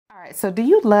All right, so do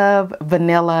you love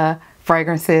vanilla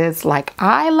fragrances like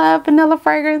I love vanilla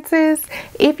fragrances?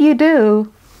 If you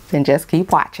do, then just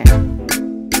keep watching.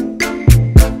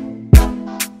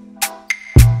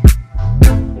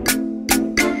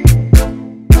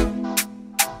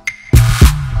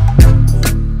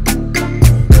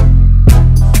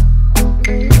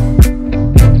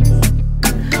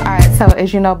 So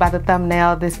as you know by the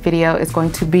thumbnail, this video is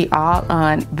going to be all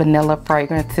on vanilla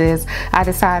fragrances. I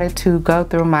decided to go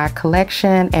through my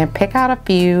collection and pick out a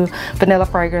few vanilla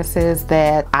fragrances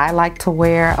that I like to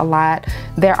wear a lot.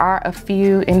 There are a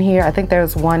few in here. I think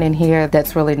there's one in here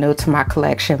that's really new to my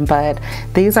collection, but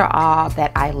these are all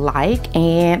that I like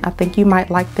and I think you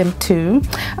might like them too.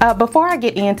 Before I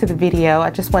get into the video, I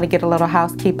just want to get a little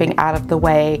housekeeping out of the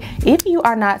way. If you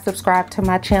are not subscribed to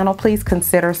my channel, please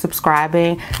consider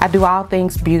subscribing. I do all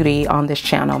things beauty on this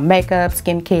channel: makeup,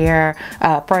 skincare,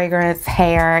 fragrance,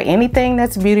 hair, anything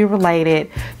that's beauty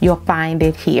related, you'll find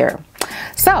it here.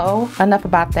 So enough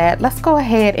about that. Let's go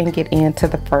ahead and get into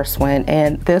the first one,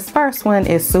 and this first one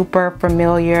is super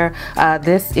familiar.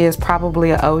 This is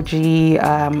probably an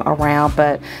OG around,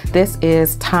 but this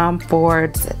is Tom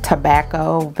Ford's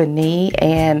Tobacco Vanille,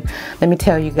 and let me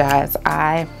tell you guys,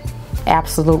 I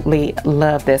absolutely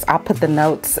love this. I'll put the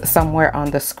notes somewhere on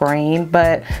the screen,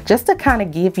 but just to kind of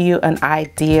give you an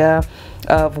idea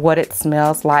of what it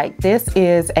smells like, this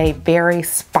is a very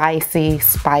spicy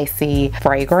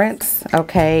fragrance.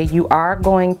 Okay, you are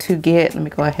going to get, let me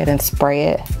go ahead and spray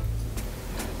it,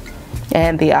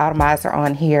 and the atomizer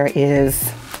on here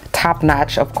is top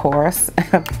notch, of course.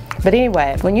 But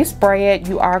anyway, when you spray it,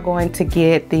 you are going to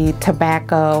get the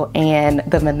tobacco, and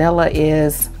the vanilla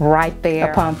is right there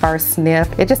upon first sniff.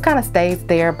 It just kind of stays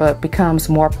there but becomes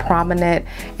more prominent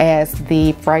as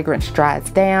the fragrance dries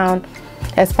down.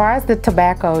 As far as the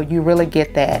tobacco, you really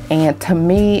get that, and to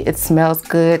me it smells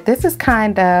good. This is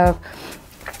kind of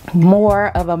more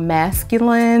of a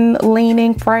masculine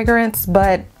leaning fragrance,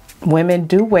 but women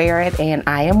do wear it and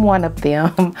I am one of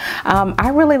them. I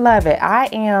really love it. I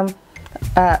am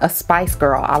a spice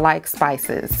girl. I like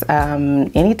spices.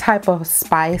 Any type of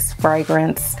spice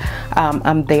fragrance,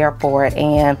 I'm there for it,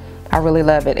 and I really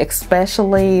love it,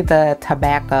 especially the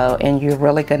tobacco, and you're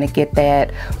really gonna get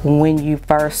that when you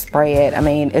first spray it. I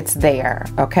mean, it's there,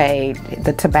 okay?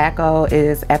 The tobacco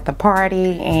is at the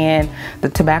party and the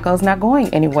tobacco is not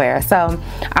going anywhere. So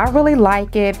I really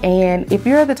like it, and if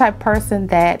you're the type of person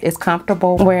that is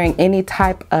comfortable wearing any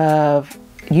type of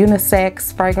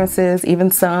unisex fragrances, even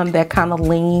some that kind of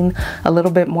lean a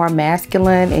little bit more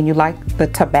masculine, and you like the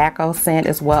tobacco scent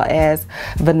as well as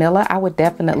vanilla, I would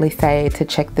definitely say to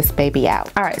check this baby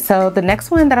out. All right, so the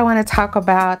next one that I want to talk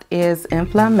about is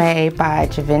Enflammé by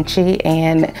Givenchy,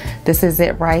 and this is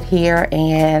it right here,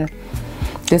 and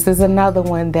this is another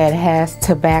one that has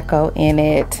tobacco in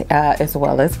it as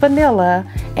well as vanilla,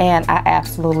 and I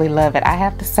absolutely love it. I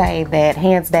have to say that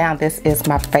hands down, this is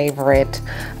my favorite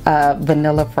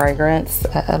vanilla fragrance.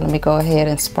 Let me go ahead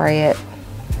and spray it.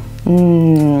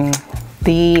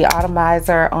 The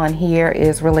atomizer on here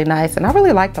is really nice, and I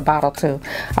really like the bottle too.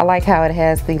 I like how it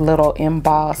has the little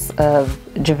emboss of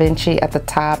Givenchy at the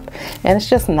top, and it's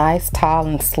just nice, tall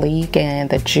and sleek, and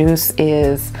the juice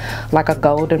is like a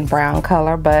golden brown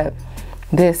color, but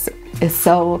this is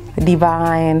so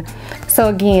divine. So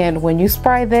again, when you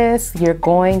spray this, you're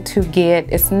going to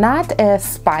get, it's not as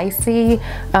spicy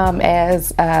as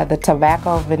the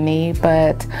tobacco vanille,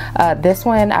 but this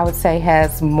one I would say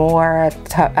has more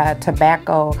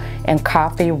tobacco and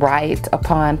coffee right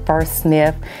upon first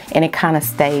sniff, and it kind of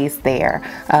stays there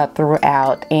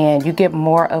throughout, and you get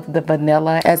more of the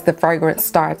vanilla as the fragrance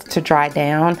starts to dry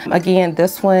down. Again,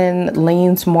 this one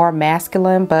leans more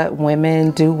masculine, but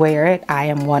women do wear it. I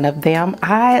am one of them.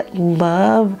 I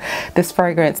love this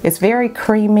fragrance. It's very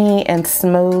creamy and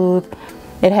smooth.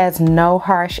 It has no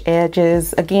harsh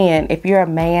edges. Again, if you're a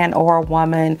man or a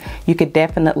woman, you could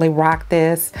definitely rock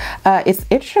this.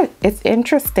 It's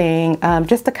interesting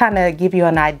just to kind of give you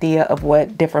an idea of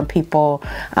what different people,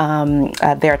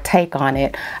 their take on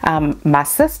it. My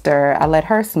sister, I let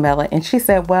her smell it, and she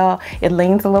said, well, it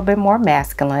leans a little bit more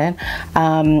masculine.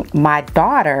 My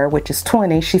daughter, which is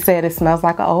 20, she said it smells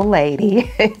like an old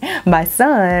lady. My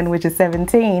son, which is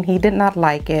 17, he did not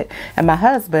like it. And my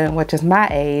husband, which is my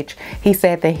age, he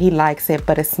said that he likes it,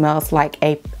 but it smells like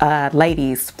a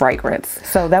lady's fragrance.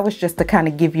 So that was just to kind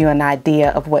of give you an idea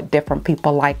of what different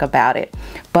people like about it.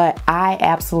 But I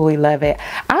absolutely love it.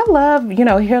 I love, you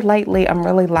know, here lately I'm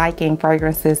really liking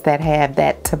fragrances that have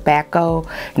that tobacco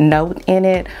note in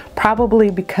it, probably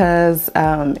because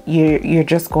you're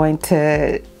just going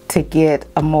to to get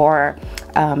a more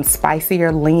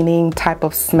spicier leaning type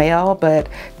of smell, but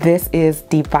this is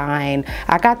divine.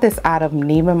 I got this out of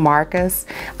Neiman Marcus.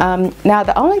 Now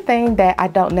the only thing that I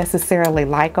don't necessarily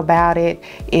like about it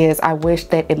is I wish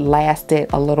that it lasted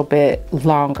a little bit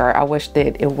longer. I wish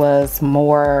that it was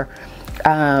more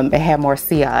it had more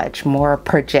sillage, more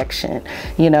projection.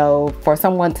 You know, for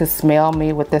someone to smell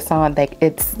me with this on,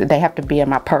 they have to be in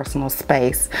my personal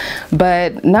space.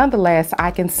 But nonetheless, I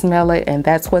can smell it, and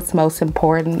that's what's most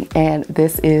important. And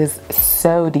this is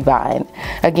so divine.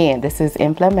 Again, this is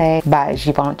Enflammé by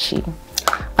Givenchy.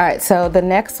 All right, so the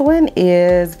next one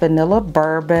is Vanilla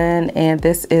Bourbon, and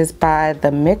this is by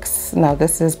the mix. No,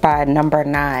 this is by number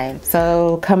 9.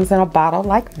 So comes in a bottle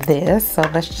like this. So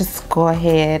let's just go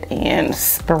ahead and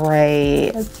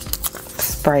spray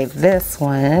this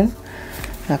one.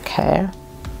 Okay.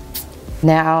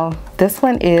 Now this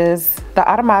one is, the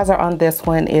atomizer on this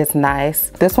one is nice.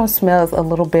 This one smells a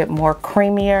little bit more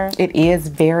creamier. It is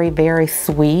very, very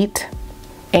sweet.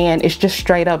 And it's just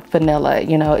straight up vanilla.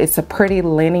 You know, it's a pretty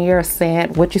linear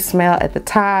scent. What you smell at the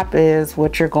top is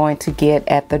what you're going to get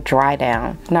at the dry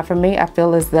down. Now for me, I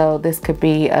feel as though this could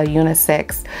be a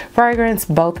unisex fragrance.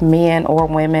 Both men or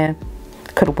women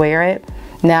could wear it.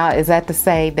 Now, is that to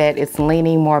say that it's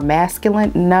leaning more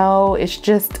masculine? No, it's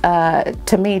just,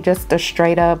 to me, just a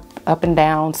straight up and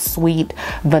down sweet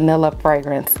vanilla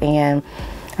fragrance. And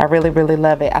I really, really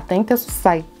love it. I think this was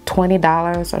like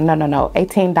 $20 or no,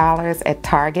 $18 at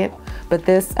Target. But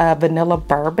this Vanilla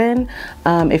Bourbon,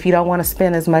 if you don't want to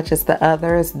spend as much as the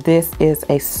others, this is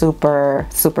a super,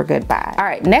 super good buy. All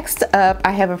right, next up,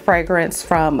 I have a fragrance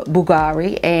from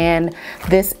Bulgari, and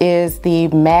this is the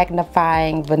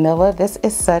Magnifying Vanilla. This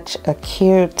is such a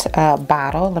cute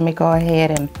bottle. Let me go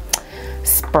ahead and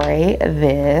spray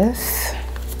this.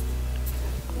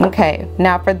 Okay,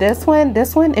 now for this one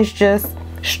is just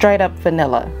straight up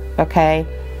vanilla. Okay,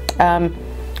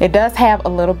 it does have a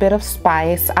little bit of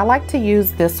spice. I like to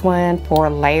use this one for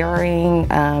layering,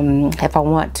 if I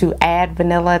want to add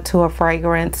vanilla to a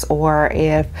fragrance, or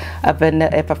if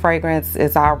a fragrance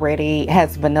is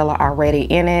has vanilla already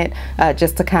in it,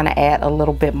 just to kind of add a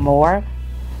little bit more.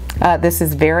 This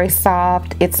is very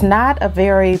soft. It's not a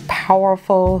very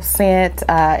powerful scent.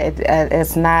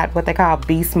 It's not what they call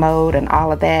beast mode and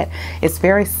all of that. It's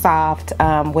very soft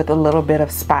with a little bit of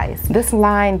spice. This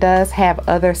line does have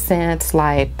other scents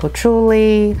like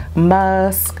patchouli,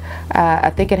 musk. I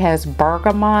think it has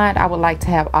bergamot. I would like to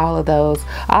have all of those.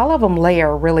 All of them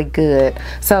layer really good.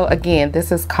 So again,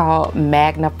 this is called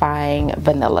Magnifying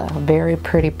Vanilla. Very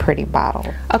pretty bottle.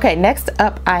 Okay, next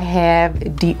up I have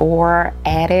Dior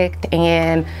Addict,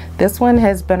 and this one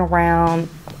has been around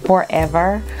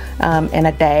forever in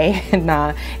a day.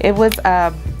 Nah, it was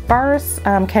first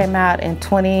came out in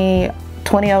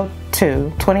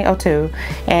 2002,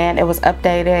 and it was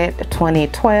updated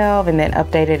 2012, and then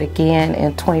updated again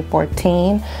in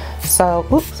 2014. So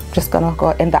oops, I'm just gonna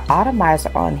go, and the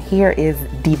atomizer on here is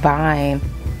divine.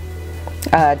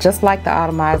 Just like the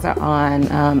atomizer on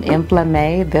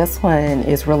Enflammé, this one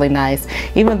is really nice,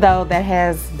 even though that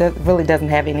really doesn't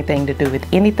have anything to do with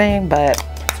anything, but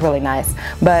it's really nice.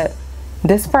 But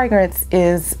this fragrance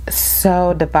is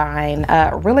so divine,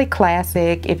 really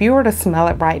classic. If you were to smell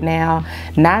it right now,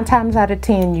 9 times out of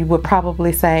 10 you would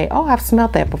probably say, oh, I've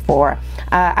smelled that before.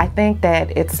 I think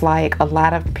that it's like a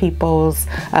lot of people's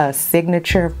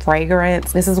signature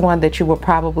fragrance. This is one that you will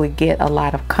probably get a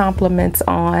lot of compliments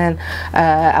on.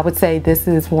 I would say this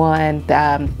is one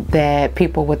that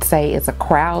people would say is a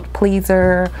crowd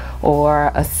pleaser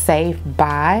or a safe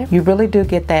buy. You really do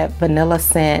get that vanilla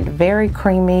scent, very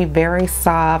creamy, very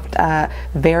soft,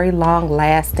 very long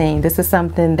lasting. This is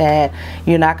something that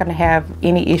you're not going to have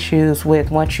any issues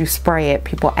with once you spray it,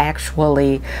 people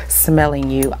actually smelling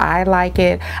you. I like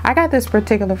it. I got this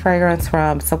particular fragrance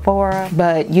from Sephora,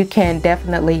 but you can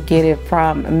definitely get it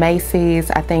from Macy's.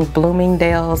 I think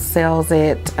Bloomingdale's sells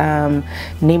it.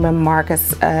 Neiman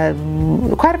Marcus,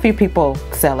 quite a few people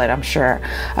sell it, I'm sure.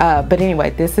 But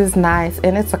anyway, this is nice,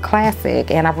 and it's a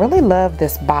classic, and I really love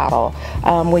this bottle.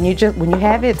 When you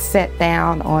have it set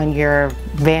down on your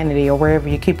vanity or wherever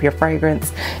you keep your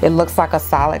fragrance, it looks like a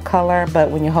solid color, but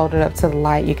when you hold it up to the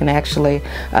light, you can actually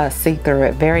see through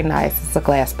it. Very nice. It's a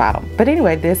glass bottle. But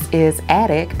anyway, this is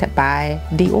Addict by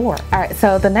Dior. All right,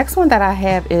 so the next one that I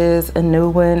have is a new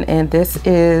one, and this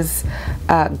is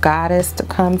Goddess. It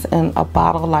comes in a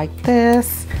bottle like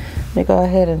this. Let me go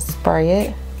ahead and spray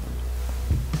it.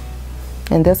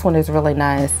 And this one is really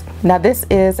nice. Now this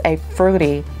is a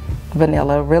fruity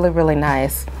vanilla, really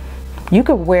nice. You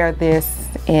could wear this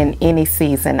in any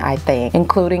season, I think,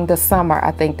 including the summer.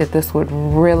 I think that this would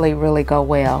really go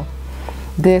well.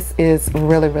 This is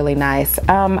really, really nice.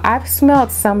 I've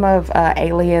smelled some of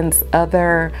Alien's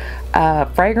other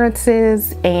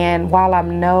fragrances, and while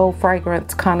I'm no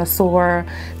fragrance connoisseur,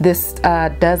 this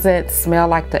doesn't smell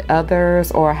like the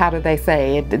others, or how do they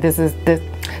say it?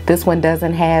 This one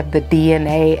doesn't have the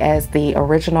DNA as the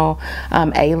original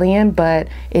Alien, but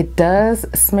it does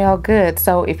smell good.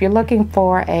 So if you're looking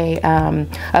for a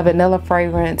vanilla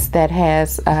fragrance that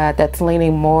has that's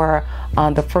leaning more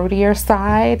on the fruitier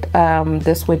side,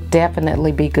 this would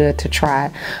definitely be good to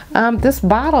try. This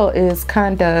bottle is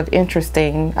kind of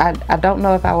interesting. I don't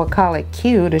know if I would call it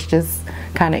cute, it's just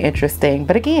kind of interesting.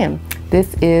 But again,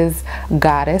 this is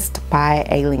Goddessed by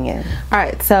Alien. All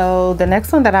right, so the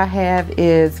next one that I have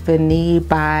is Vanille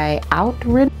by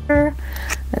Outremer.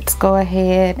 Let's go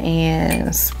ahead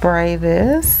and spray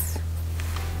this.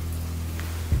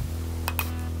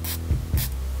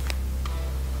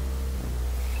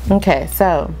 Okay,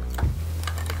 so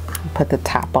put the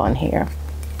top on here.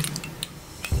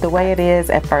 The way it is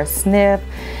at first sniff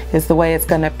is the way it's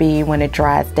gonna be when it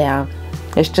dries down.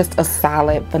 It's just a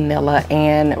solid vanilla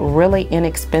and really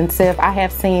inexpensive. I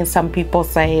have seen some people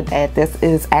say that this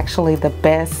is actually the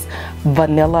best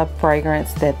vanilla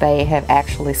fragrance that they have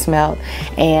actually smelled,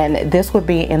 and this would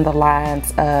be in the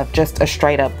lines of just a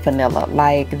straight up vanilla,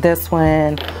 like this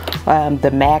one, the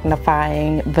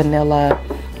Magnifying vanilla,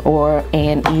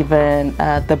 and even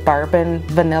the Bourbon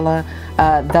vanilla.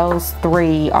 Those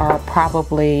three are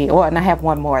probably, and I have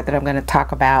one more that I'm going to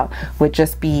talk about, would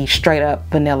just be straight up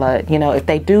vanilla. You know, if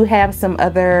they do have some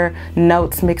other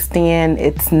notes mixed in,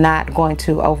 it's not going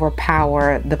to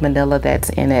overpower the vanilla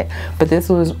that's in it. But this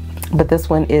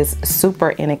one is super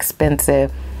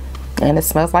inexpensive and it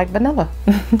smells like vanilla.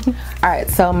 All right,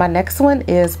 so my next one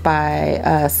is by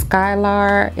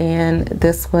Skylar, and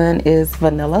this one is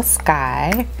Vanilla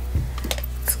Sky.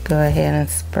 Let's go ahead and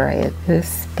spray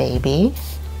this baby.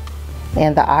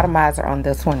 And the atomizer on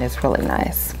this one is really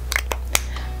nice.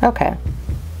 Okay,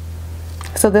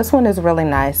 so this one is really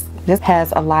nice. This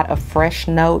has a lot of fresh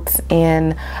notes in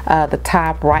the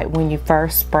top right when you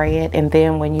first spray it, and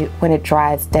then when it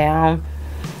dries down,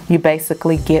 you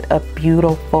basically get a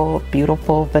beautiful,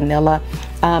 beautiful vanilla.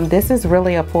 This is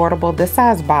really affordable. This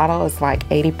size bottle is like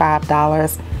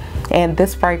 $85, and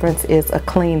this fragrance is a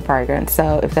clean fragrance.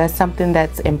 So if that's something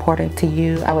that's important to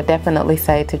you, I would definitely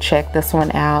say to check this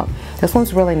one out. This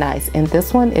one's really nice, and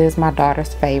this one is my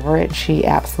daughter's favorite. She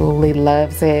absolutely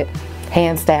loves it,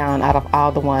 hands down, out of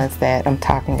all the ones that I'm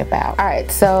talking about. All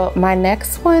right, so my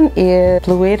next one is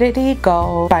Fluidity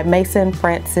Gold by Mason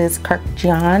Francis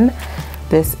Kirkjian.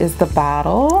 This is the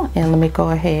bottle, and let me go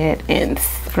ahead and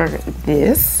insert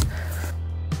this.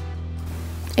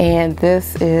 And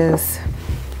this is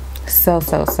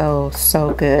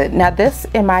so good. Now this,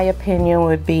 in my opinion,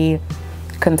 would be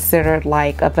considered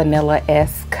like a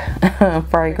vanilla-esque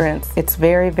fragrance. It's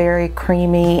very, very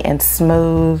creamy and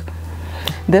smooth.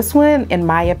 This one, in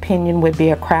my opinion, would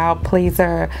be a crowd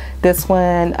pleaser. This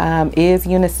one is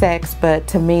unisex, but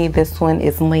to me, this one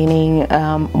is leaning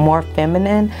more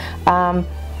feminine. On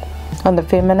the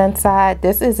feminine side,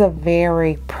 this is a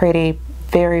very pretty,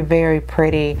 very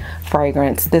pretty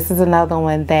fragrance. This is another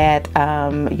one that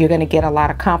you're going to get a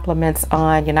lot of compliments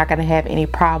on. You're not going to have any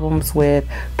problems with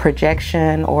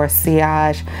projection or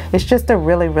sillage. It's just a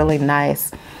really, really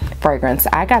nice fragrance.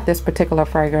 I got this particular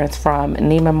fragrance from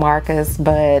Neiman Marcus,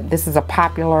 but this is a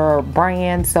popular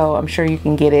brand, so I'm sure you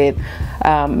can get it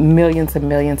millions and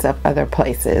millions of other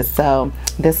places. So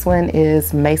this one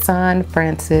is Mason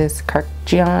Francis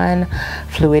Kirkjian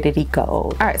Fluidity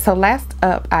Gold. All right, so last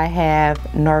up I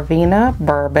have Nirvana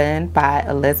Bourbon by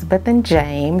Elizabeth and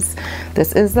James.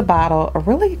 This is the bottle, a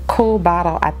really cool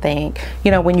bottle, I think.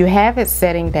 You know, when you have it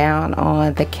sitting down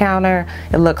on the counter,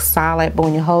 it looks solid, but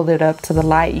when you hold it up to the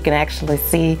light, you can actually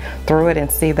see through it and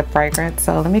see the fragrance.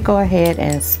 So let me go ahead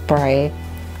and spray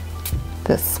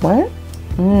this one.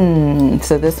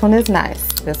 So this one is nice.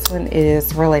 This one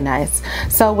is really nice.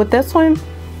 So with this one,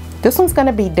 this one's going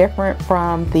to be different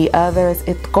from the others.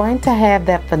 It's going to have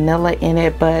that vanilla in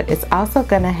it, but it's also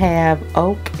going to have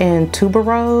oak and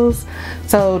tuberose.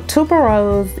 So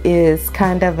tuberose is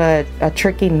kind of a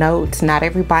tricky note. Not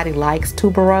everybody likes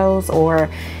tuberose, or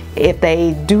if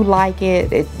they do like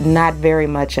it, it's not very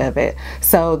much of it.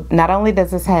 So not only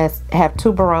does this have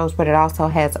tuberose, but it also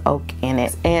has oak in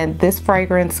it. And this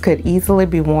fragrance could easily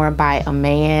be worn by a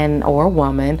man or a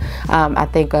woman. I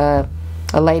think a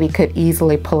lady could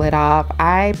easily pull it off.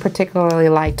 I particularly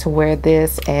like to wear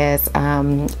this as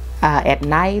at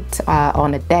night,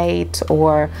 on a date,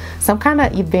 or some kind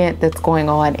of event that's going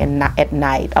on at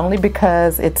night, only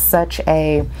because it's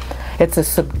a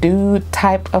subdued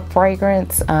type of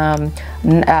fragrance,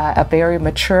 a very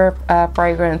mature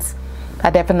fragrance. I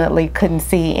definitely couldn't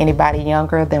see anybody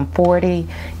younger than 40,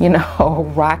 you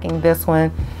know, rocking this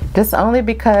one, just only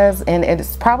because, and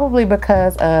it's probably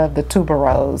because of the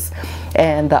tuberose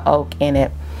and the oak in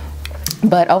it.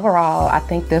 But overall, I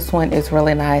think this one is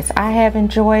really nice. I have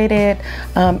enjoyed it.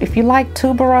 If you like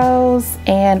tuberose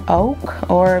and oak,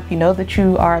 or if you know that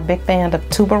you are a big fan of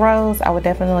tuberose, I would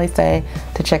definitely say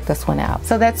to check this one out.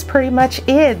 So that's pretty much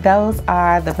it. Those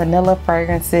are the vanilla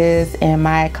fragrances in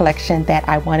my collection that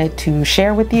I wanted to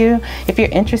share with you. If you're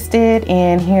interested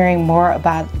in hearing more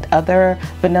about other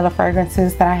vanilla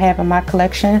fragrances that I have in my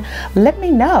collection, let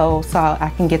me know so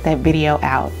I can get that video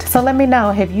out. So let me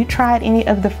know, have you tried any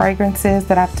of the fragrances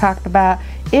that I've talked about?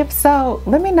 If so,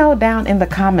 let me know down in the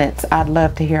comments. I'd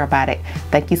love to hear about it.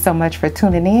 Thank you so much for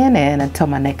tuning in, and until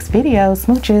my next video,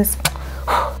 smooches.